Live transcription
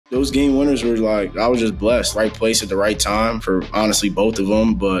Those game winners were like, I was just blessed. Right place at the right time for honestly both of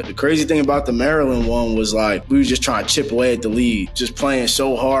them. But the crazy thing about the Maryland one was like, we were just trying to chip away at the lead, just playing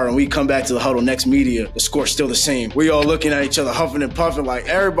so hard. And we come back to the huddle next media, the score's still the same. We all looking at each other, huffing and puffing. Like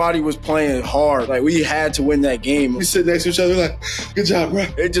everybody was playing hard. Like we had to win that game. We sit next to each other like, good job, bro.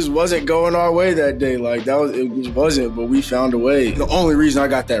 It just wasn't going our way that day. Like it just wasn't, but we found a way. The only reason I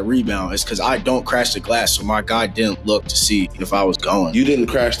got that rebound is because I don't crash the glass. So my guy didn't look to see if I was going. You didn't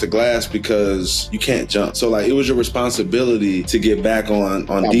crash the glass because you can't jump. So like it was your responsibility to get back on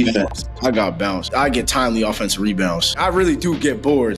defense. I got bounced. I get timely offensive rebounds. I really do get bored.